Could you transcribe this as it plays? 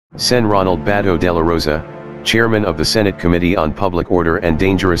Sen. Ronald Bato Dela Rosa, chairman of the Senate Committee on Public Order and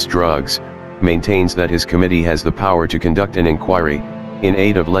Dangerous Drugs, maintains that his committee has the power to conduct an inquiry, in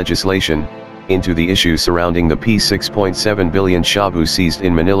aid of legislation, into the issues surrounding the P6.7 billion shabu seized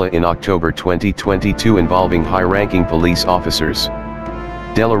in Manila in October 2022 involving high-ranking police officers.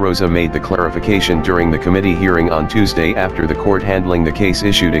 Dela Rosa made the clarification during the committee hearing on Tuesday after the court handling the case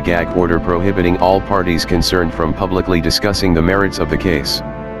issued a gag order prohibiting all parties concerned from publicly discussing the merits of the case.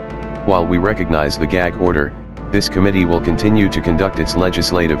 While we recognize the gag order, this committee will continue to conduct its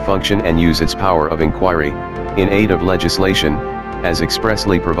legislative function and use its power of inquiry, in aid of legislation, as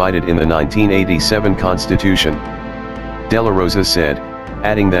expressly provided in the 1987 Constitution. Dela Rosa said,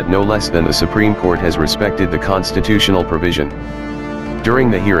 adding that no less than the Supreme Court has respected the constitutional provision. During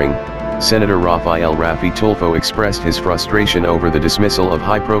the hearing, Senator Rafael Rafi Tulfo expressed his frustration over the dismissal of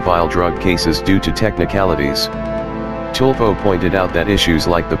high-profile drug cases due to technicalities. Tulfo pointed out that issues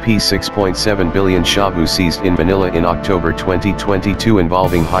like the P6.7 billion shabu seized in Manila in October 2022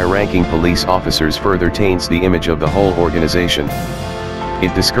 involving high-ranking police officers further taints the image of the whole organization.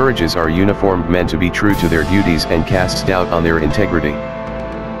 It discourages our uniformed men to be true to their duties and casts doubt on their integrity.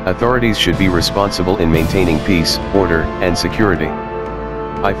 Authorities should be responsible in maintaining peace, order, and security.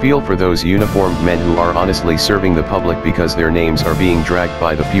 I feel for those uniformed men who are honestly serving the public because their names are being dragged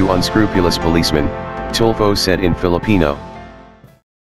by the few unscrupulous policemen, Tulfo said in Filipino.